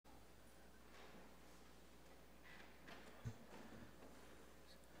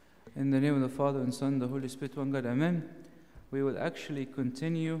In the name of the Father and Son, the Holy Spirit, one God, Amen. We will actually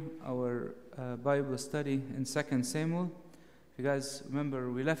continue our Bible study in 2 Samuel. If you guys remember,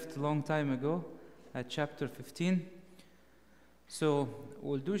 we left a long time ago at chapter 15. So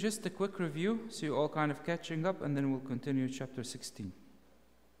we'll do just a quick review, so you're all kind of catching up, and then we'll continue chapter 16.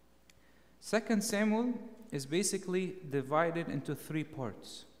 2 Samuel is basically divided into 3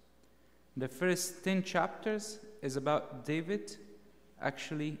 parts. The first 10 chapters is about David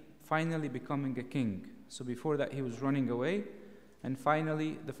actually finally becoming a king. So before that he was running away, and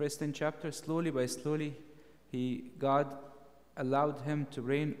finally the first 10 chapters, slowly by slowly, God allowed him to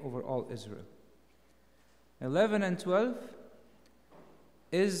reign over all Israel. 11 and 12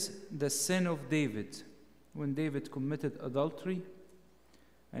 is the sin of David, when David committed adultery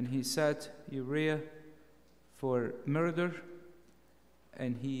and he set Uriah for murder,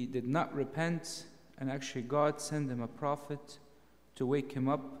 and he did not repent, and actually God sent him a prophet to wake him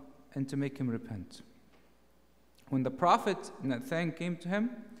up and to make him repent. When the prophet Nathan came to him,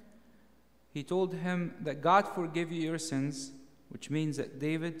 he told him that God forgive you your sins, which means that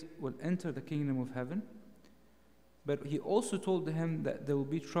David will enter the kingdom of heaven. But he also told him that there will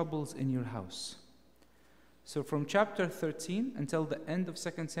be troubles in your house. So from chapter 13 until the end of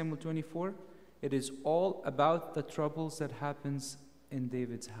 2 Samuel 24, it is all about the troubles that happens in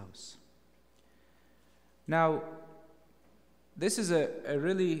David's house. Now, this is a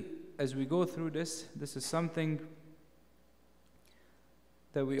really, as we go through this is something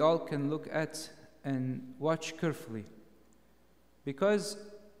that we all can look at and watch carefully. Because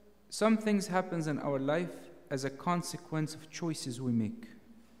some things happens in our life as a consequence of choices we make,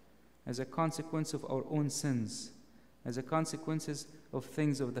 as a consequence of our own sins, as a consequences of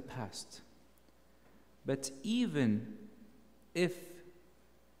things of the past. But even if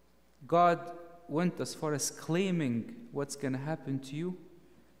God went as far as claiming what's going to happen to you,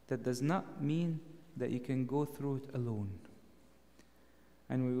 that does not mean that you can go through it alone.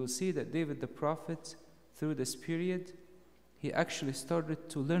 And we will see that David the prophet, through this period, he actually started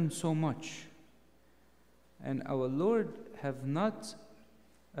to learn so much. And our Lord have not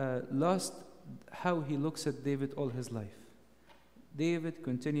lost how he looks at David all his life. David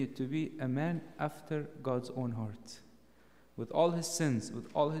continued to be a man after God's own heart. With all his sins, with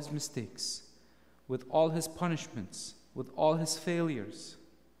all his mistakes, with all his punishments, with all his failures.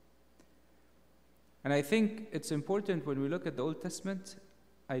 And I think it's important when we look at the Old Testament,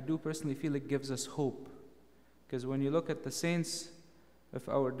 I do personally feel it gives us hope. Because when you look at the saints of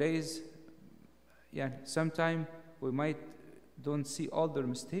our days, sometime we don't see all their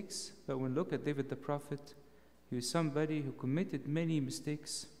mistakes, but when we look at David the prophet, he was somebody who committed many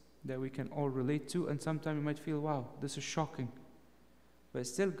mistakes that we can all relate to, and sometimes you might feel, wow, this is shocking. But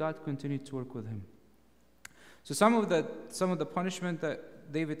still God continued to work with him. So some of the punishment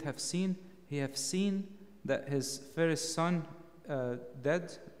that David have seen, he have seen that his first son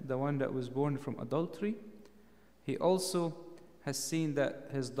dead, the one that was born from adultery. He also has seen that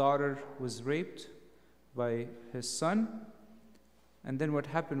his daughter was raped by his son. And then what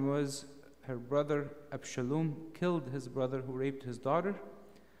happened was her brother Absalom killed his brother who raped his daughter.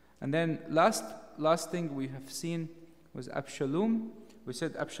 And then last thing we have seen was Absalom. We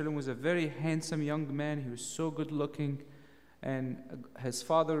said Absalom was a very handsome young man. He was so good looking. And his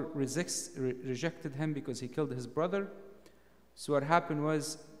father rejected him because he killed his brother. So what happened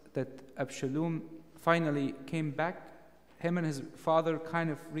was that Absalom finally came back. Him and his father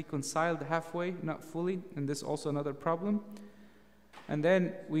kind of reconciled halfway, not fully. And this is also another problem. And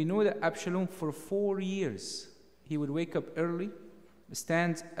then we know that Absalom for 4 years, he would wake up early,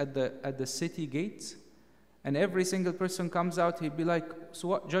 stand at the city gates, and every single person comes out, he'd be like, so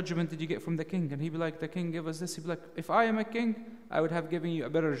what judgment did you get from the king? And he'd be like, the king gave us this. He'd be like, if I am a king, I would have given you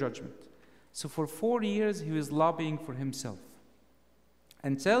a better judgment. So for 4 years, he was lobbying for himself.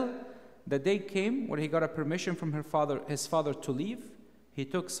 Until the day came where he got a permission from his father to leave. He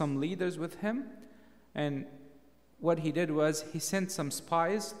took some leaders with him, and what he did was he sent some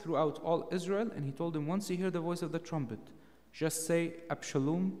spies throughout all Israel, and he told them, once you hear the voice of the trumpet, just say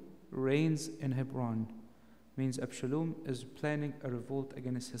Absalom reigns in Hebron. Means Absalom is planning a revolt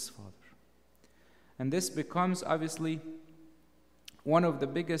against his father. And this becomes obviously one of the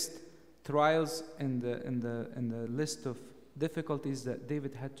biggest trials in the list of difficulties that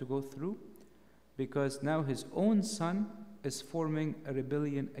David had to go through, because now his own son is forming a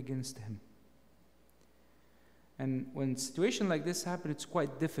rebellion against him. And when a situation like this happens, it's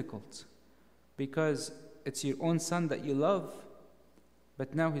quite difficult, because it's your own son that you love,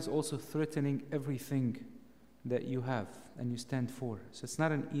 but now he's also threatening everything that you have and you stand for. So it's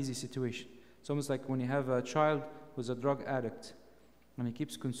not an easy situation. It's almost like when you have a child who's a drug addict, and he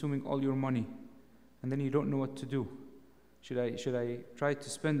keeps consuming all your money, and then you don't know what to do. Should I try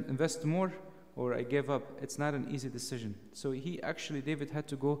to invest more, or I give up? It's not an easy decision. So David had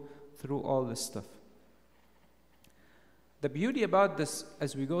to go through all this stuff. The beauty about this,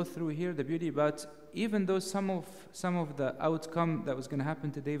 as we go through here, the beauty about, even though some of the outcome that was going to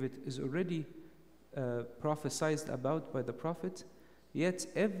happen to David is already prophesied about by the prophet, yet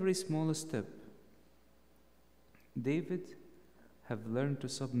every smallest step, David have learned to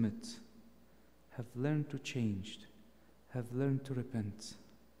submit, have learned to change, have learned to repent.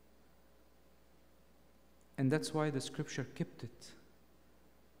 And that's why the scripture kept it.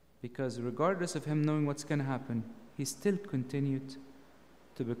 Because regardless of him knowing what's going to happen, he still continued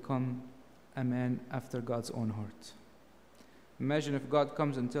to become a man after God's own heart. Imagine if God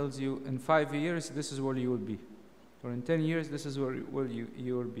comes and tells you, in 5 years, this is where you will be. Or in 10 years, this is where you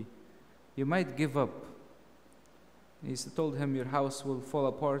will be. You might give up. He told him, your house will fall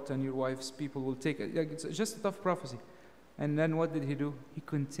apart and your wife's people will take it. It's just a tough prophecy. And then what did he do? He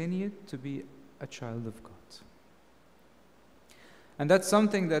continued to be a child of God. And that's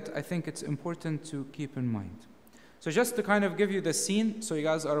something that I think it's important to keep in mind. So just to kind of give you the scene, so you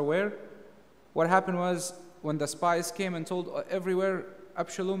guys are aware, what happened was, when the spies came and told everywhere,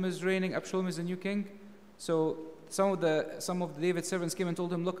 Absalom is reigning, Absalom is the new king. So some of the David's servants came and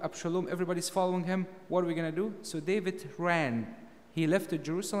told him, look, Absalom, everybody's following him. What are we going to do? So David ran. He left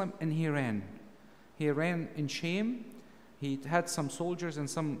Jerusalem and he ran. He ran in shame. He had some soldiers and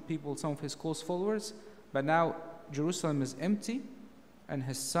some people, some of his close followers. But now Jerusalem is empty, and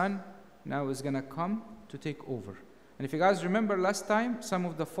his son now is going to come to take over. And if you guys remember last time, some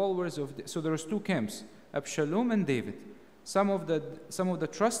of the followers so there was two camps, Absalom and David. Some of the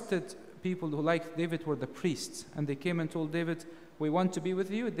trusted people who liked David were the priests, and they came and told David, we want to be with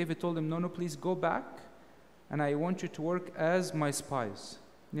you. David told them, no, please go back, and I want you to work as my spies.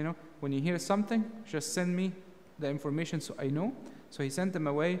 When you hear something, just send me the information so I know. So he sent them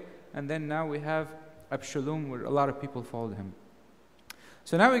away, and then now we have Absalom, where a lot of people followed him.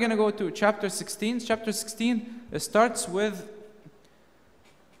 So now we're going to go to chapter 16. Chapter 16 starts with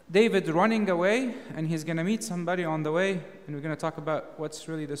David running away, and he's going to meet somebody on the way, and we're going to talk about what's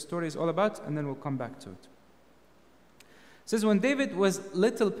really the story is all about, and then we'll come back to it. It says, when David was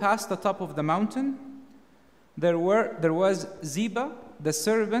little past the top of the mountain, there was Ziba, the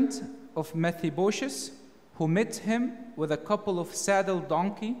servant of Mephibosheth, who met him with a couple of saddled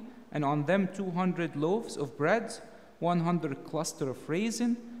donkey, and on them 200 loaves of bread, 100 cluster of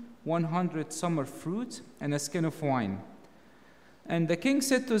raisin, 100 summer fruit, and a skin of wine. And the king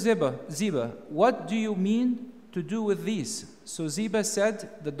said to Ziba, what do you mean to do with these? So Ziba said,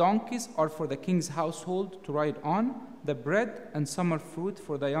 the donkeys are for the king's household to ride on, the bread and summer fruit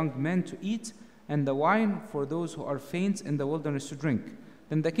for the young men to eat, and the wine for those who are faint in the wilderness to drink.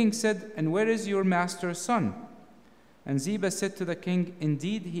 Then the king said, and where is your master's son? And Ziba said to the king,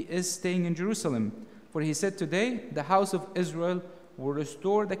 indeed he is staying in Jerusalem. For he said, today the house of Israel will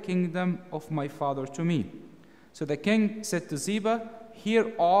restore the kingdom of my father to me. So the king said to Ziba,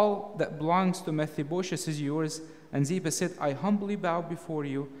 here all that belongs to Mephibosheth is yours. And Ziba said, I humbly bow before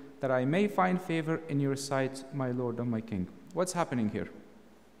you, that I may find favor in your sight, my lord and my king. What's happening here?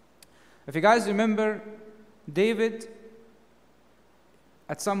 If you guys remember, David,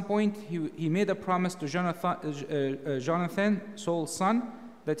 at some point, he made a promise to Jonathan, Saul's son,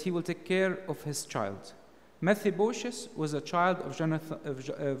 that he will take care of his child. Mephibosheth was a child of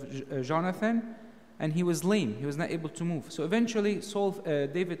Jonathan, and he was lame. He was not able to move. So eventually,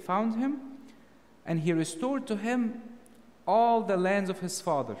 David found him, and he restored to him all the lands of his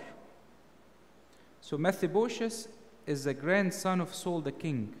father. So Mephibosheth is the grandson of Saul the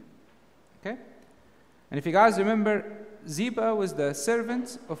king. Okay? And if you guys remember, Ziba was the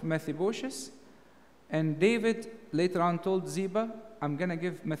servant of Mephibosheth, and David later on told Ziba, I'm going to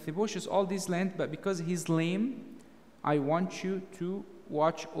give Mephibosheth all these land, but because he's lame, I want you to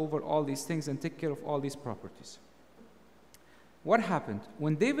watch over all these things and take care of all these properties. What happened?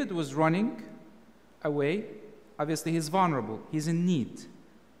 When David was running away, obviously he's vulnerable. He's in need.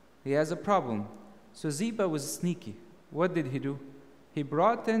 He has a problem. So Ziba was sneaky. What did he do? He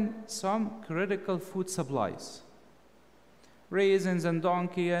brought in some critical food supplies. Raisins and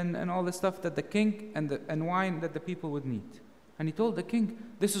donkey and all the stuff that the king and wine that the people would need. And he told the king,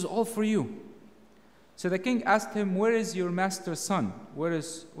 this is all for you. So the king asked him, where is your master's son? Where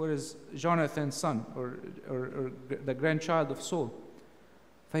is Jonathan's son, or the grandchild of Saul?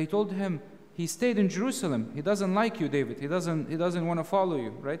 So he told him, he stayed in Jerusalem. He doesn't like you, David. He doesn't want to follow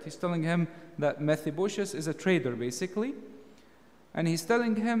you, right? He's telling him that Mephibosheth is a traitor, basically. And he's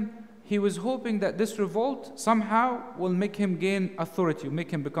telling him, he was hoping that this revolt somehow will make him gain authority, will make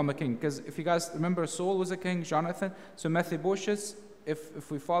him become a king. Because if you guys remember, Saul was a king, Jonathan, so Mephibosheth,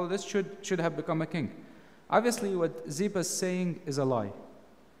 if we follow this, should have become a king. Obviously, what Ziba is saying is a lie.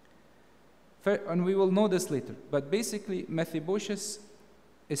 And we will know this later. But basically, Mephibosheth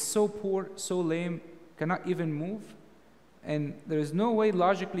is so poor, so lame, cannot even move. And there is no way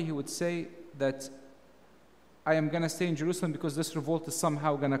logically he would say that I am going to stay in Jerusalem because this revolt is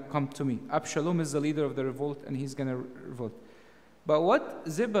somehow going to come to me. Absalom is the leader of the revolt and he's going to revolt. But what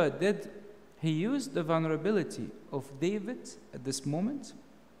Ziba did, he used the vulnerability of David at this moment,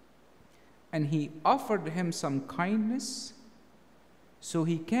 and he offered him some kindness so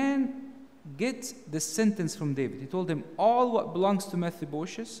he can get the sentence from David. He told him, all what belongs to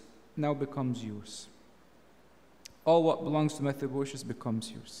Mephibosheth now becomes yours. All what belongs to Mephibosheth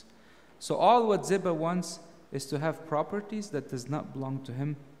becomes yours. So all what Ziba wants is to have properties that does not belong to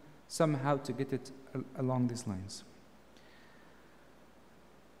him, somehow to get it along these lines.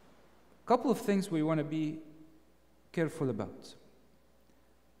 A couple of things we want to be careful about.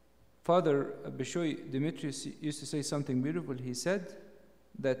 Father Bishoy Demetrius used to say something beautiful. He said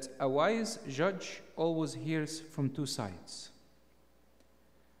that a wise judge always hears from two sides.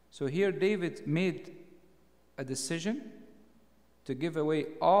 So here David made a decision to give away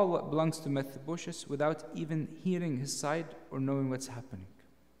all what belongs to Mephibosheth without even hearing his side or knowing what's happening.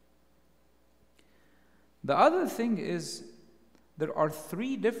 The other thing is, there are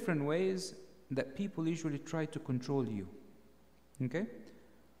three different ways that people usually try to control you. Okay?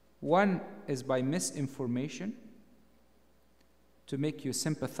 One is by misinformation, to make you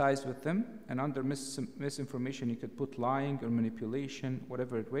sympathize with them, and under misinformation you could put lying or manipulation,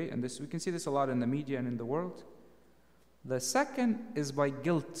 whatever way, and this we can see this a lot in the media and in the world. The second is by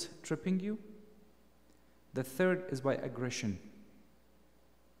guilt tripping you. The third is by aggression.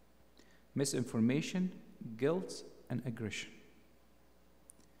 Misinformation, guilt, and aggression.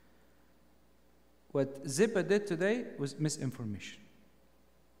 What Ziba did today was misinformation.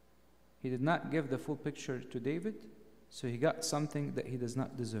 He did not give the full picture to David, so he got something that he does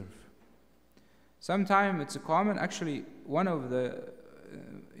not deserve. Sometimes it's common, actually, one of the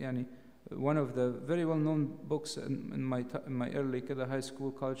very well-known books in my early high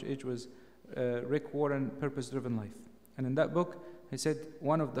school, college age was Rick Warren, Purpose-Driven Life. And in that book, he said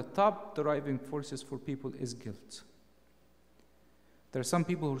one of the top driving forces for people is guilt. There are some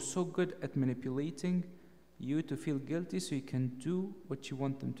people who are so good at manipulating you to feel guilty so you can do what you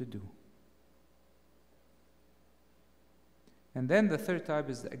want them to do. And then the third type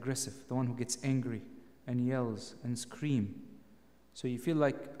is the aggressive, the one who gets angry and yells and screams. So you feel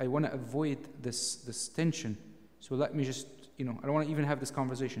like, I want to avoid this tension, so let me just, I don't want to even have this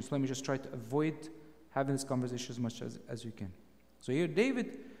conversation, so let me just try to avoid having this conversation as much as you can. So here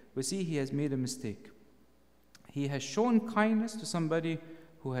David, we see he has made a mistake. He has shown kindness to somebody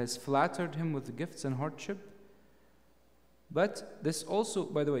who has flattered him with gifts and hardship. But this also,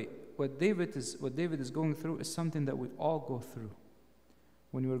 by the way, what David is going through is something that we all go through.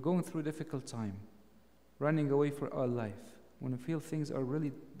 When we're going through a difficult time, running away for our life, when we feel things are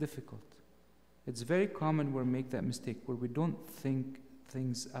really difficult, it's very common we make that mistake where we don't think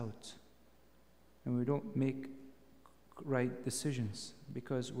things out and we don't make right decisions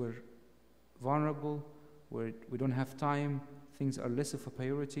because we're vulnerable, we don't have time, things are less of a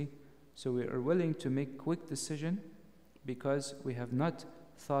priority, so we are willing to make quick decision because we have not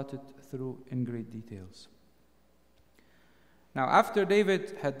thought it through in great details. Now, after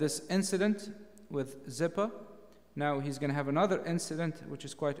David had this incident with Ziba, now he's going to have another incident which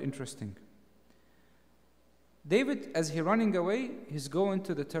is quite interesting. David, as he's running away, he's going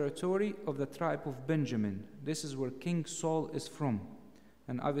to the territory of the tribe of Benjamin. This is where King Saul is from.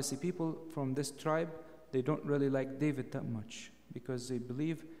 And obviously people from this tribe, they don't really like David that much because they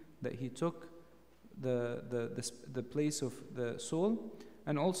believe that he took the place of the Saul.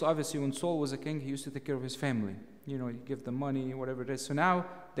 And also, obviously, when Saul was a king, he used to take care of his family. He'd give them money, whatever it is. So now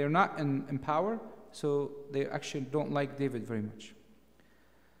they're not in power, so they actually don't like David very much.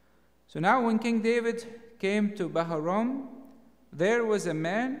 So now when King David came to Bahurim, there was a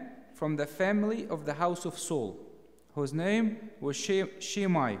man from the family of the house of Saul, whose name was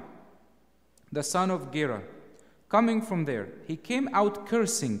Shimei, the son of Gera. Coming from there, he came out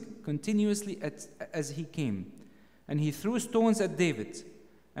cursing continuously as he came, and he threw stones at David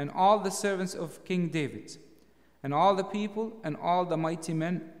and all the servants of King David. And all the people and all the mighty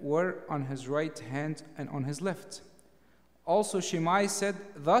men were on his right hand and on his left. Also Shimei said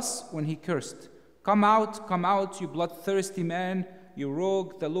thus when he cursed, come out, you bloodthirsty man, you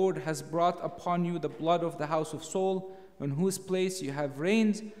rogue, the Lord has brought upon you the blood of the house of Saul. in whose place you have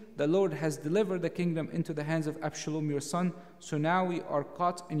reigned. The Lord has delivered the kingdom into the hands of Absalom your son. So now we are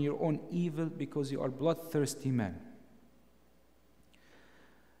caught in your own evil because you are bloodthirsty men.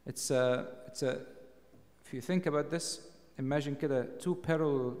 If you think about this, imagine two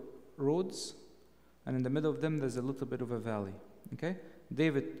parallel roads, and in the middle of them there's a little bit of a valley. Okay?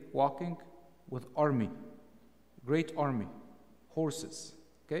 David walking with army, great army, horses.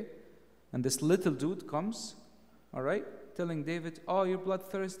 Okay? And this little dude comes, all right, telling David, "Oh, you're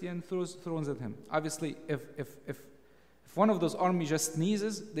bloodthirsty," and throws thrones at him. Obviously, if one of those armies just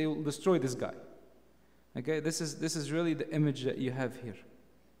sneezes, they will destroy this guy. Okay? This is really the image that you have here.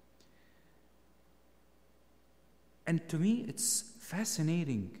 And to me, it's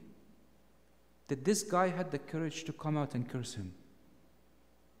fascinating that this guy had the courage to come out and curse him.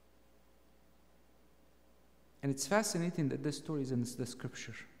 And it's fascinating that this story is in the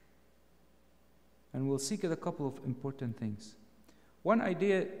scripture. And we'll see a couple of important things. One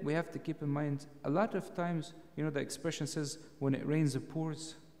idea we have to keep in mind, a lot of times, the expression says, when it rains, it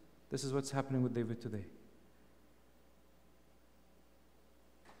pours. This is what's happening with David today.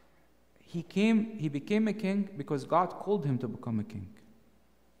 He became a king because God called him to become a king.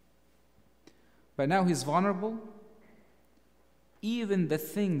 But now he's vulnerable. Even the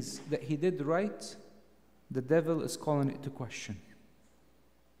things that he did right, the devil is calling it to question.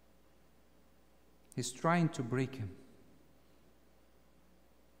 He's trying to break him.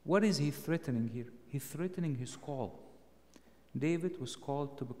 What is he threatening here? He's threatening his call. David was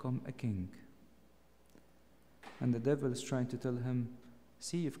called to become a king. And the devil is trying to tell him,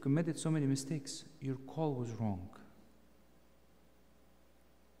 "See, you've committed so many mistakes. Your call was wrong."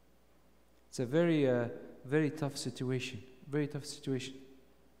 It's a very, very tough situation. Very tough situation.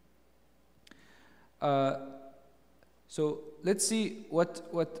 So let's see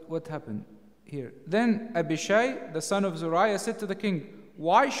what happened here. Then Abishai, the son of Zeruiah, said to the king,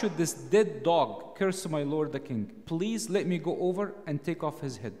 "Why should this dead dog curse my lord the king? Please let me go over and take off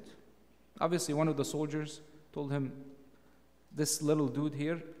his head." Obviously, one of the soldiers told him, "This little dude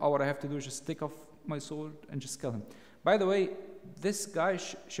here, all what I have to do is just take off my sword and just kill him." By the way, this guy,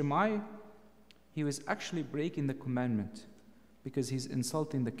 Shimei, he was actually breaking the commandment because he's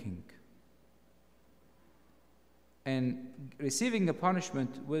insulting the king. And receiving a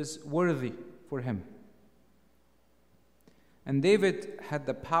punishment was worthy for him. And David had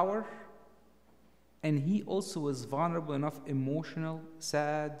the power, and he also was vulnerable enough, emotional,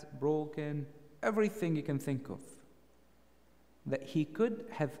 sad, broken, everything you can think of, that he could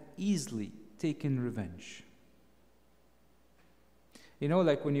have easily taken revenge.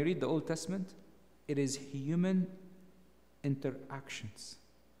 Like when you read the Old Testament, it is human interactions.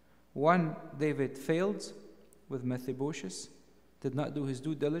 One, David failed with Mephibosheth, did not do his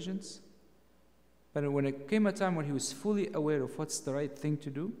due diligence. But when it came a time when he was fully aware of what's the right thing to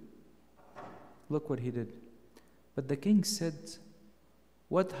do, look what he did. But the king said,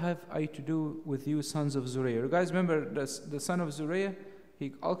 "What have I to do with you, sons of Zeruiah?" You guys remember the son of Zeruiah?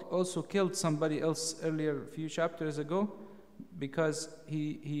 He also killed somebody else earlier, a few chapters ago, because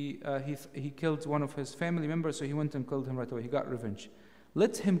he killed one of his family members, so he went and killed him right away. He got revenge.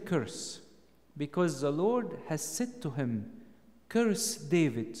 "Let him curse, because the Lord has said to him, 'Curse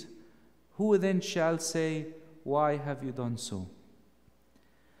David.' Who then shall say, 'Why have you done so?'"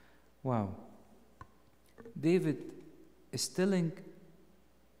 Wow. David is telling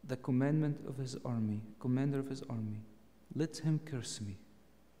the commander of his army, "Let him curse me,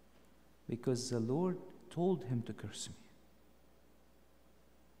 because the Lord told him to curse me."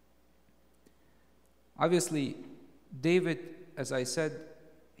 Obviously, David, as I said,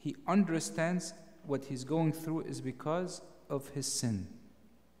 he understands what he's going through is because of his sin.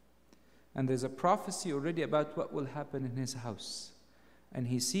 And there's a prophecy already about what will happen in his house. And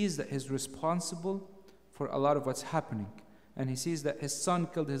he sees that he's responsible for a lot of what's happening. And he sees that his son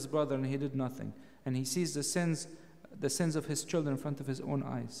killed his brother and he did nothing. And he sees the sins of his children in front of his own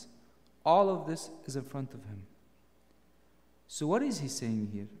eyes. All of this is in front of him. So what is he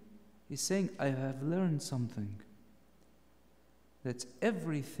saying here? He's saying, "I have learned something. That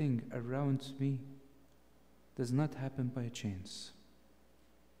everything around me does not happen by chance.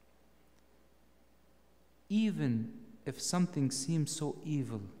 Even if something seems so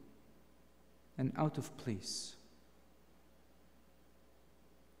evil and out of place,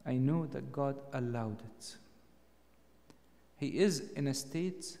 I know that God allowed it. He is in a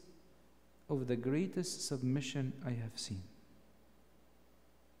state of the greatest submission I have seen,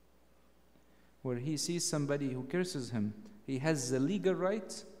 where he sees somebody who curses him. He has the legal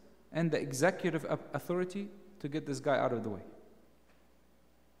right and the executive authority to get this guy out of the way.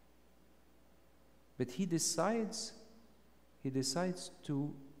 But he decides he decides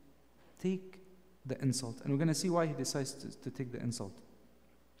to take the insult. And we're going to see why he decides to take the insult.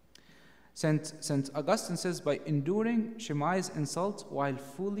 St. Augustine says, by enduring Shimei's insult while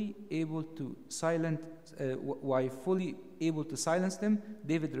fully able to silence them,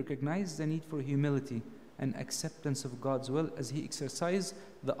 David recognized the need for humility and acceptance of God's will as he exercised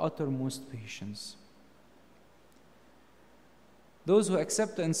the uttermost patience. Those who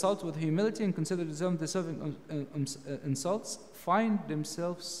accept the insult with humility and consider themselves deserving insults find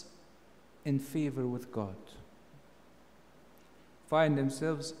themselves in favor with God. Find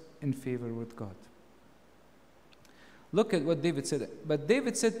themselves in favor with God. Look at what David said. But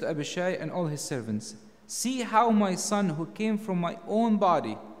David said to Abishai and all his servants, see how my son who came from my own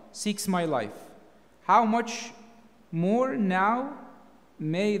body seeks my life. How much more now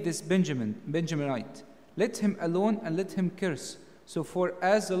may this Benjaminite, let him alone and let him curse. So for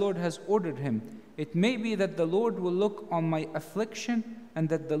as the Lord has ordered him, it may be that the Lord will look on my affliction and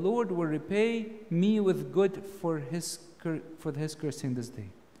that the Lord will repay me with good for his cursing this day.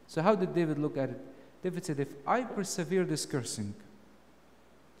 So how did David look at it? David said, if I persevere this cursing,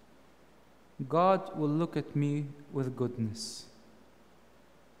 God will look at me with goodness.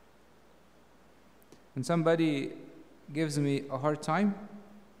 When somebody gives me a hard time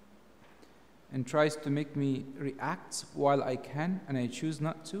and tries to make me react while I can and I choose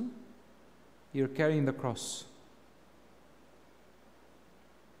not to, you're carrying the cross.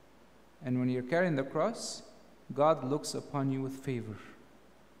 And when you're carrying the cross, God looks upon you with favor.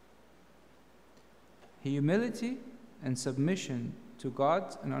 Humility and submission to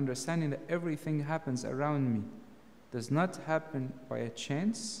God and understanding that everything happens around me does not happen by a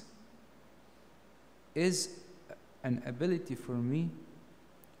chance is an ability for me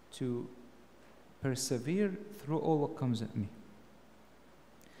to persevere through all what comes at me.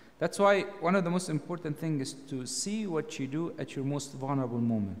 That's why one of the most important things is to see what you do at your most vulnerable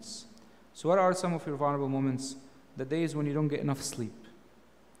moments. So what are some of your vulnerable moments? The days when you don't get enough sleep.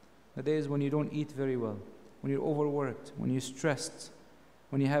 The days when you don't eat very well. When you're overworked. When you're stressed.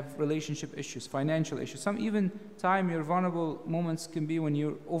 When you have relationship issues, financial issues. Some even time your vulnerable moments can be when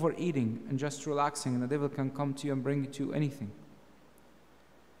you're overeating and just relaxing and the devil can come to you and bring you to anything.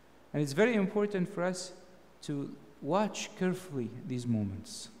 And it's very important for us to watch carefully these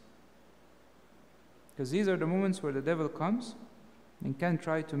moments. Because these are the moments where the devil comes and can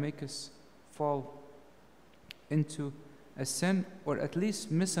try to make us fall into a sin or at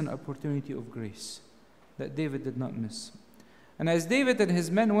least miss an opportunity of grace that David did not miss. And as David and his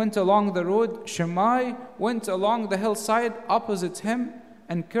men went along the road, Shimei went along the hillside opposite him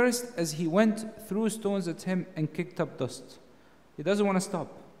and cursed as he went, threw stones at him and kicked up dust. He doesn't want to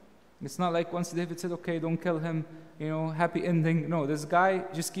stop. It's not like once David said, okay, don't kill him, happy ending. No, this guy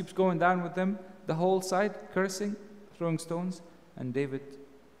just keeps going down with them, the whole side, cursing, throwing stones, and David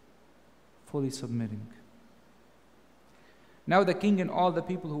fully submitting. Now the king and all the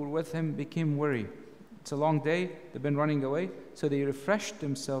people who were with him became weary. It's a long day, they've been running away, so they refreshed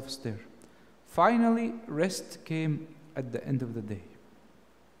themselves there. Finally, rest came at the end of the day.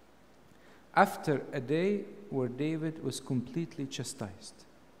 After a day where David was completely chastised,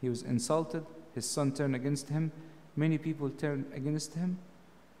 he was insulted, his son turned against him, many people turned against him,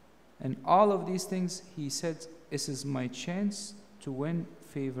 and all of these things, he said, this is my chance to win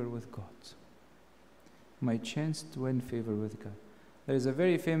favor with God. My chance to win favor with God. There is a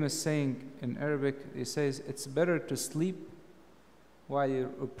very famous saying in Arabic. It says, it's better to sleep while you're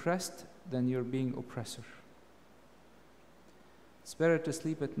oppressed than you're being oppressor. It's better to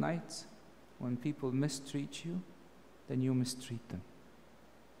sleep at night when people mistreat you than you mistreat them.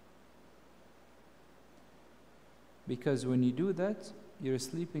 Because when you do that, you're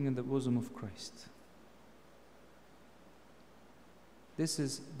sleeping in the bosom of Christ. This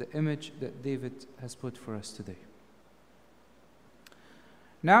is the image that David has put for us today.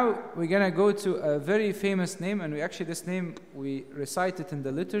 Now we're going to go to a very famous name, and this name we recite it in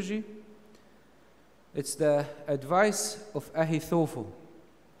the liturgy. It's the advice of Ahithophel.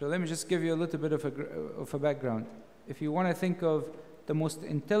 So let me just give you a little bit of a background. If you want to think of the most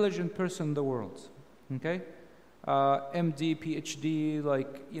intelligent person in the world, okay? MD, PhD,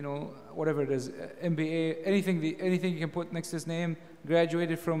 whatever it is, MBA, anything you can put next to his name,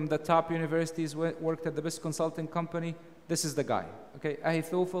 graduated from the top universities, worked at the best consulting company. This is the guy, okay?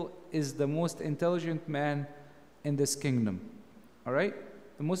 Ahithophel is the most intelligent man in this kingdom, all right?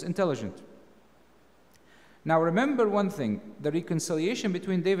 The most intelligent. Now remember one thing, the reconciliation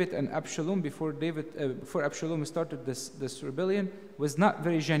between David and Absalom before Absalom started this rebellion was not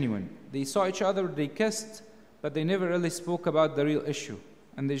very genuine. They saw each other, they kissed, but they never really spoke about the real issue,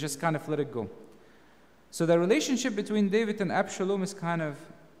 and they just kind of let it go. So the relationship between David and Absalom is kind of,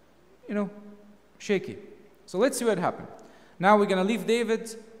 shaky. So let's see what happened. Now we're going to leave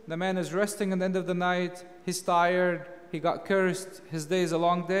David. The man is resting at the end of the night. He's tired. He got cursed. His day is a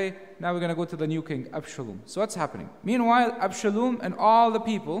long day. Now we're going to go to the new king, Absalom. So what's happening? Meanwhile, Absalom and all the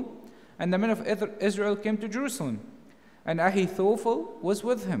people and the men of Israel came to Jerusalem. And Ahithophel was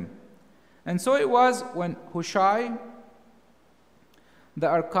with him. And so it was when Hushai, the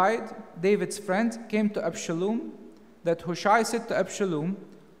Archite, David's friend, came to Absalom, that Hushai said to Absalom,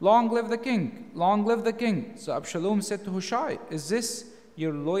 "Long live the king, long live the king." So Absalom said to Hushai, "Is this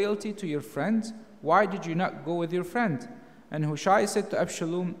your loyalty to your friend? Why did you not go with your friend?" And Hushai said to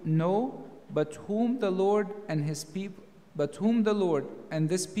Absalom, "No, but whom the Lord and this people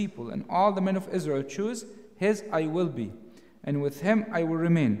and all the men of Israel choose, his I will be, and with him I will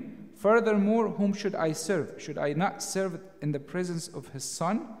remain. Furthermore, whom should I serve? Should I not serve in the presence of his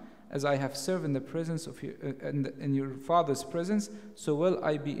son, as I have served in the presence of in your father's presence? So will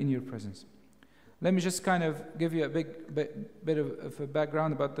I be in your presence." Let me just kind of give you a bit of a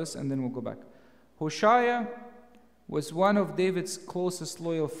background about this, and then we'll go back. Hushai was one of David's closest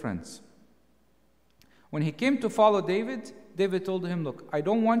loyal friends. When he came to follow David, David told him, "Look, I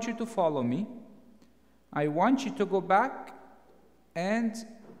don't want you to follow me. I want you to go back and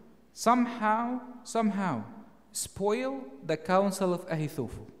somehow spoil the counsel of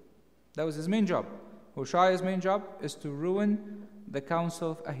Ahithophel." That was his main job. Hushai's main job is to ruin the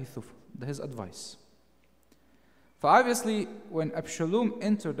counsel of Ahithophel, his advice. For obviously, when Absalom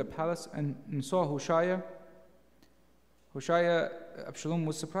entered the palace and saw Hushai, Absalom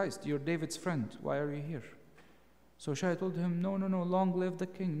was surprised. "You're David's friend. Why are you here?" So Hushai told him, No, long live the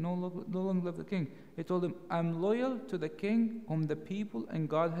king. No, long live the king. He told him, "I'm loyal to the king whom the people and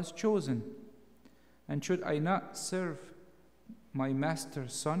God has chosen. And should I not serve my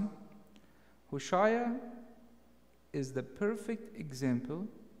master's son?" Hushai is the perfect example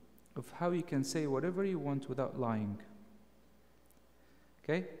of how you can say whatever you want without lying.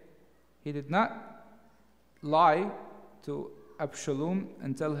 Okay? He did not lie to Absalom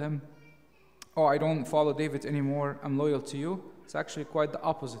and tell him, "Oh, I don't follow David anymore, I'm loyal to you." It's actually quite the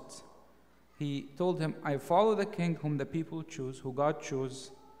opposite. He told him, "I follow the king whom the people choose, who God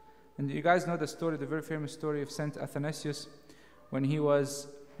chose." And you guys know the story, the very famous story of Saint Athanasius, when he was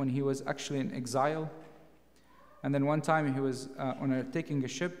actually in exile. And then one time he was taking a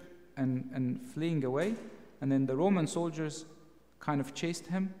ship and fleeing away. And then the Roman soldiers kind of chased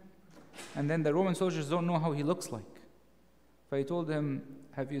him. And then the Roman soldiers don't know how he looks like. But he told him,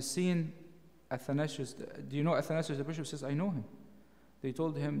 "Have you seen Athanasius? Do you know Athanasius?" The bishop says, "I know him." They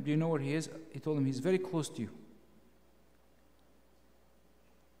told him, "Do you know where he is?" He told them, "He's very close to you."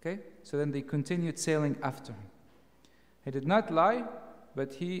 Okay? So then they continued sailing after him. He did not lie,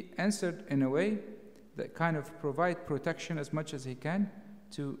 but he answered in a way that kind of provide protection as much as he can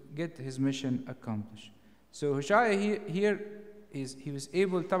to get his mission accomplished. So Hushai he was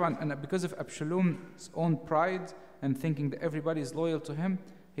able, and because of Absalom's own pride and thinking that everybody is loyal to him,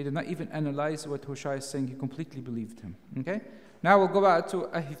 he did not even analyze what Hushai is saying. He completely believed him. Okay? Now we'll go back to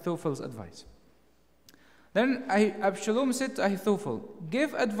Ahithophel's advice. Then Absalom said to Ahithophel,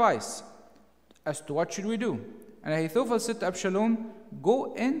 "Give advice as to what should we do." And Ahithophel said to Absalom,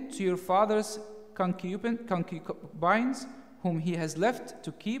 "Go in to your father's concubines, whom he has left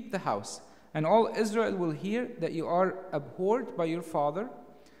to keep the house, and all Israel will hear that you are abhorred by your father.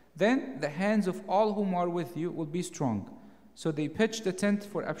 Then the hands of all whom are with you will be strong." So they pitched a tent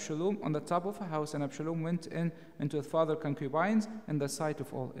for Absalom on the top of a house, and Absalom went into his father's concubines in the sight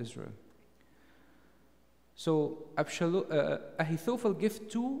of all Israel. So Ahithophel gave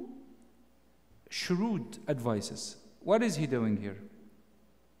two shrewd advices. What is he doing here?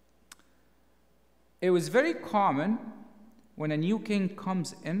 It was very common when a new king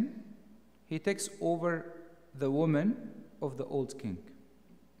comes in, he takes over the woman of the old king.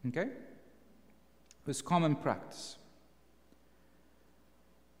 Okay? It was common practice.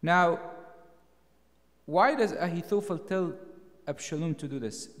 Now, why does Ahithophel tell Absalom to do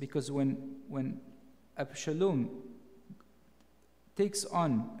this? Because when Absalom takes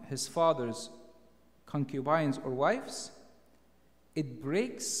on his father's concubines or wives, it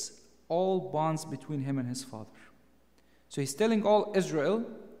breaks all bonds between him and his father. So he's telling all Israel,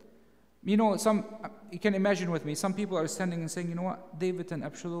 you can imagine with me, some people are standing and saying, "You know what, David and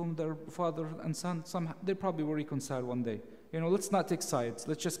Absalom, their father and son, they probably will reconcile one day. Let's not take sides.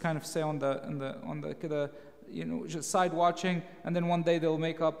 Let's just kind of stay on the just side watching, and then one day they'll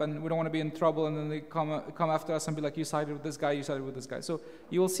make up, and we don't want to be in trouble, and then they come after us and be like, you sided with this guy, you sided with this guy." So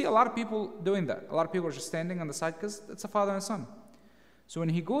you will see a lot of people doing that. A lot of people are just standing on the side because it's a father and son. So when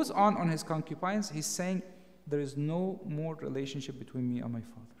he goes on his concubines, he's saying, there is no more relationship between me and my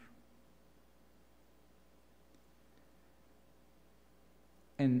father.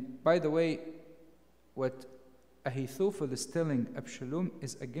 And by the way, what Ahithophel is telling Absalom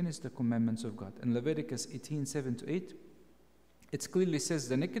is against the commandments of God. In Leviticus 18:7-8, it clearly says,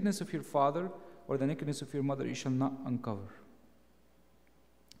 the nakedness of your father or the nakedness of your mother you shall not uncover.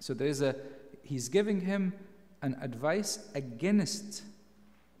 So he's giving him an advice against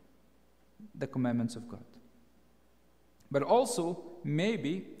the commandments of God. But also,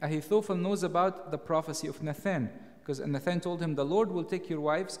 maybe Ahithophel knows about the prophecy of Nathan, because Nathan told him, the Lord will take your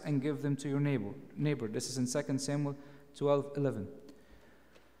wives and give them to your neighbor. This is in 2 Samuel 12:11.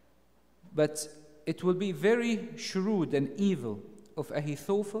 But it will be very shrewd and evil of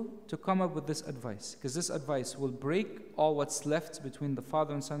Ahithophel to come up with this advice, because this advice will break all what's left between the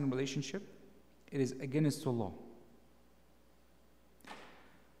father and son relationship. It is against the law.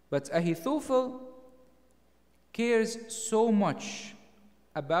 But Ahithophel cares so much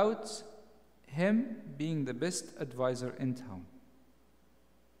about him being the best advisor in town.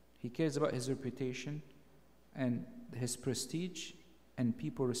 He cares about his reputation and his prestige and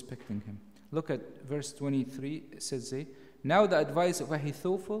people respecting him. Look at verse 23. It says, now the advice of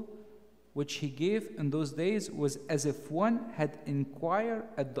Ahithophel, which he gave in those days, was as if one had inquired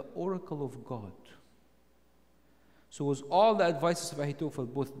at the oracle of God. So it was all the advices of Ahithophel,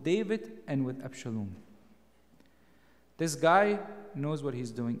 both David and with Absalom. This guy knows what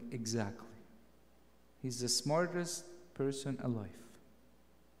he's doing exactly. He's the smartest person alive.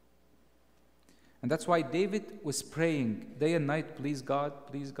 And that's why David was praying day and night, please God,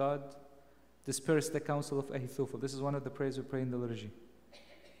 disperse the counsel of Ahithophel. This is one of the prayers we pray in the liturgy.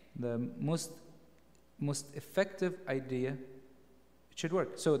 The most effective idea, it should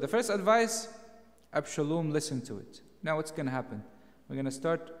work. So the first advice, Absalom listened to it. Now what's going to happen? We're going to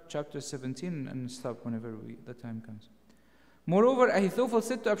start chapter 17 and stop whenever the time comes. Moreover, Ahithophel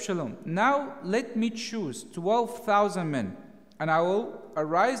said to Absalom, now let me choose 12,000 men, and I will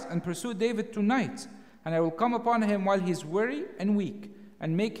arise and pursue David tonight, and I will come upon him while he is weary and weak,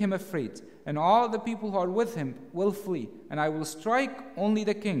 and make him afraid, and all the people who are with him will flee, and I will strike only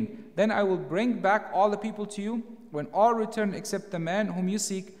the king. Then I will bring back all the people to you. When all return except the man whom you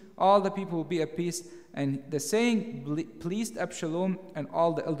seek, all the people will be at peace. And the saying pleased Absalom and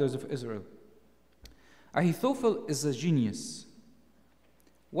all the elders of Israel. Ahithophel is a genius.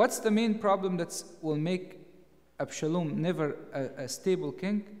 What's the main problem that will make Absalom never a stable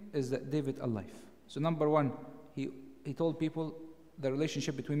king? Is that David alive. So number one, he told people, the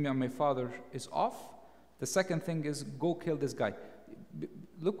relationship between me and my father is off. The second thing is, go kill this guy.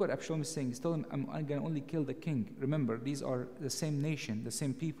 Look what Absalom is saying. He's telling him, I'm going to only kill the king. Remember, these are the same nation, the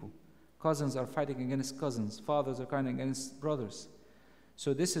same people. Cousins are fighting against cousins. Fathers are fighting against brothers.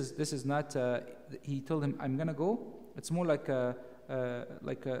 So this is not, he told him, I'm going to go. It's more like a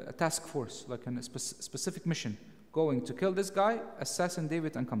task force, like a specific mission. Going to kill this guy, assassinate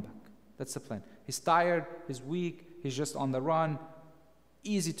David, and come back. That's the plan. He's tired, he's weak, he's just on the run.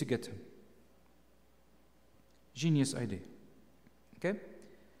 Easy to get him. Genius idea. Okay?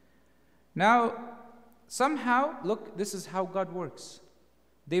 Now, somehow, look, this is how God works.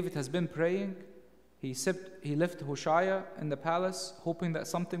 David has been praying. He left Hushai in the palace, hoping that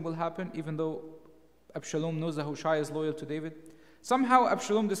something will happen, even though Absalom knows that Hushai is loyal to David. Somehow,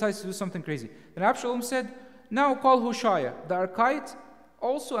 Absalom decides to do something crazy. Then Absalom said, now call Hushai, the Archite,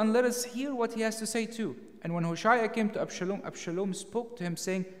 also, and let us hear what he has to say too. And when Hushai came to Absalom, Absalom spoke to him,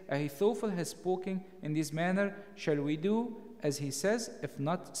 saying, Ahithophel has spoken in this manner. Shall we do as he says? If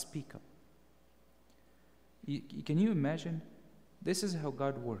not, speak up. Can you imagine? This is how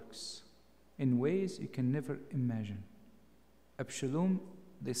God works in ways you can never imagine. Absalom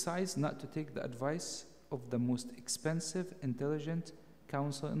decides not to take the advice of the most expensive, intelligent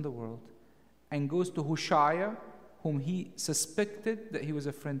counselor in the world and goes to Hushai, whom he suspected that he was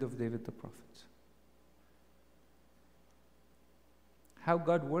a friend of David the prophet. How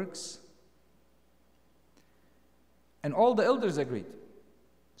God works. And all the elders agreed.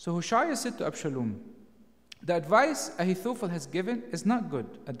 So Hushai said to Absalom, the advice Ahithophel has given is not good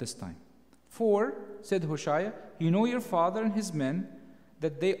at this time. For, said Hushai, you know your father and his men,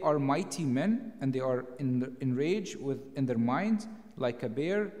 that they are mighty men, and they are enraged in their mind, like a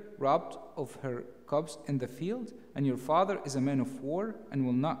bear robbed of her cubs in the field. And your father is a man of war, and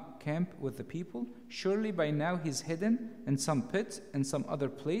will not camp with the people. Surely by now he is hidden in some pit, in some other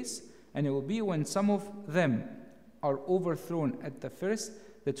place. And it will be when some of them are overthrown at the first,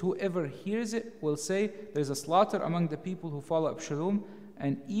 that whoever hears it will say, there is a slaughter among the people who follow Absalom,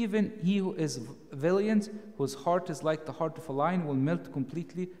 and even he who is valiant, whose heart is like the heart of a lion, will melt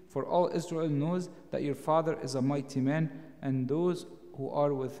completely. For all Israel knows that your father is a mighty man, and those who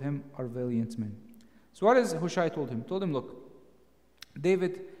are with him are valiant men. So what is Hushai told him? Told him, look,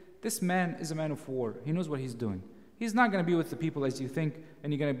 David, this man is a man of war. He knows what he's doing. He's not going to be with the people as you think,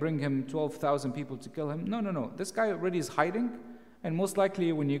 and you're going to bring him 12,000 people to kill him. No. This guy already is hiding, and most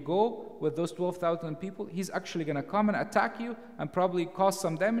likely when you go with those 12,000 people, he's actually going to come and attack you and probably cause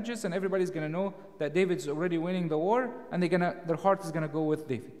some damages, and everybody's going to know that David's already winning the war, and their heart is going to go with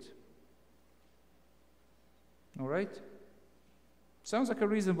David. All right? Sounds like a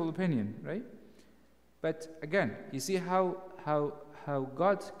reasonable opinion, right? But again, you see how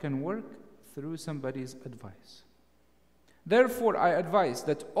God can work through somebody's advice. Therefore, I advise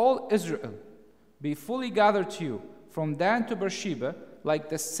that all Israel be fully gathered to you from Dan to Beersheba, like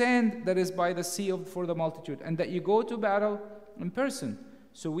the sand that is by the sea for the multitude, and that you go to battle in person.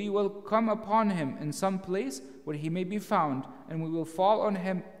 So we will come upon him in some place where he may be found, and we will fall on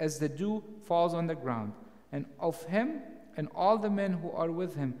him as the dew falls on the ground. And of him and all the men who are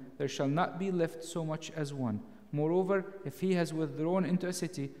with him there shall not be left so much as one. Moreover, if he has withdrawn into a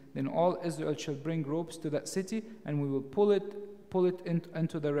city, then all Israel shall bring ropes to that city, and we will pull it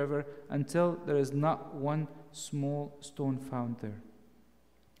into the river until there is not one small stone found there.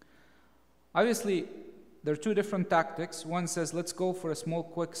 Obviously, there are two different tactics. One says, let's go for a small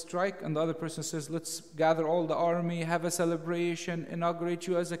quick strike, and the other person says, let's gather all the army, have a celebration, inaugurate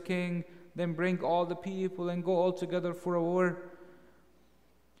you as a king, then bring all the people and go all together for a war.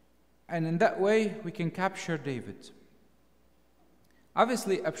 And in that way, we can capture David.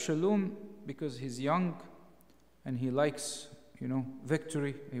 Obviously, Absalom, because he's young and he likes,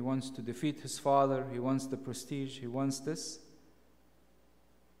 victory, he wants to defeat his father, he wants the prestige, he wants this.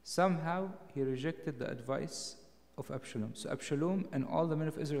 Somehow, he rejected the advice of Absalom. So Absalom and all the men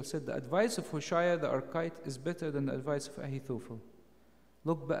of Israel said, the advice of Hushai the Archite is better than the advice of Ahithophel.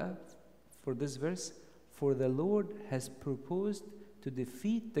 Look back for this verse. For the Lord has proposed to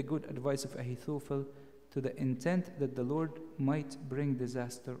defeat the good advice of Ahithophel, to the intent that the Lord might bring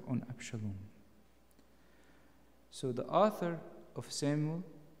disaster on Absalom. So the author of Samuel,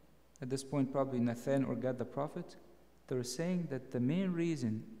 at this point probably Nathan or Gad the prophet, they're saying that the main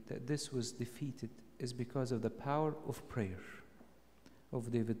reason that this was defeated is because of the power of prayer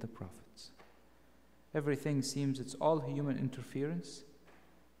of David the prophet. Everything seems it's all human interference,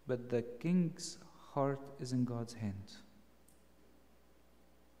 but the king's heart is in God's hand.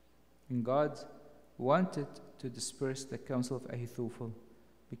 And God wanted to disperse the counsel of Ahithophel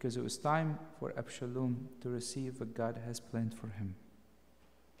because it was time for Absalom to receive what God has planned for him.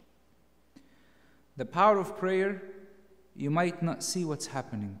 The power of prayer, you might not see what's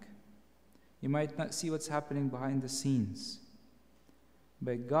happening. You might not see what's happening behind the scenes.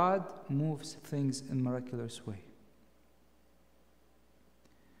 But God moves things in a miraculous way.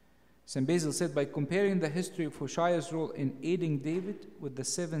 St. Basil said, by comparing the history of Hushai's role in aiding David with the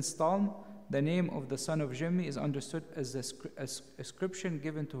 7th Psalm, the name of the son of Jimmy is understood as the ascription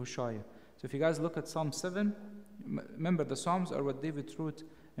given to Hushai. So if you guys look at Psalm 7, remember the Psalms are what David wrote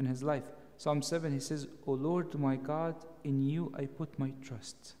in his life. Psalm 7, he says, O Lord my God, in you I put my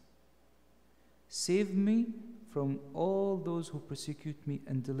trust. Save me from all those who persecute me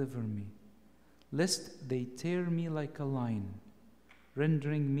and deliver me, lest they tear me like a lion,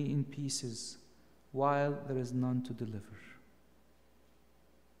 rendering me in pieces, while there is none to deliver.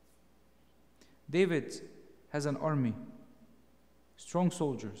 David has an army, strong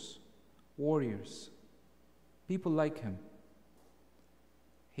soldiers, warriors, people like him.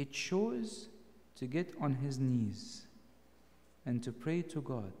 He chose to get on his knees and to pray to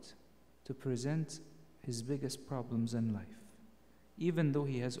God to present his biggest problems in life. Even though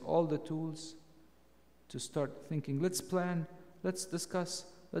he has all the tools to start thinking, let's plan, let's discuss,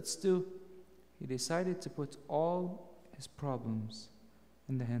 let's do, he decided to put all his problems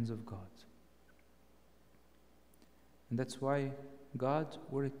in the hands of God. And that's why God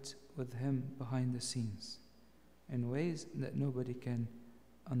worked with him behind the scenes in ways that nobody can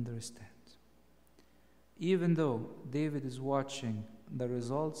understand. Even though David is watching the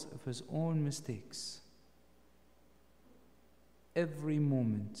results of his own mistakes, every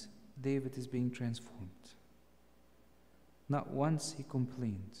moment David is being transformed. Not once he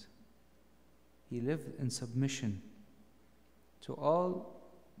complained. He lived in submission to all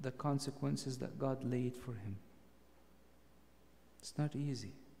the consequences that God laid for him. It's not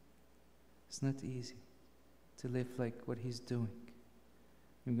easy. It's not easy to live like what he's doing.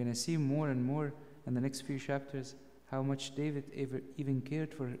 We're going to see more and more in the next few chapters how much David even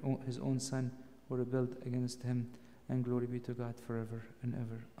cared for his own son who rebelled against him. and glory be to God forever and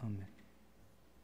ever. Amen.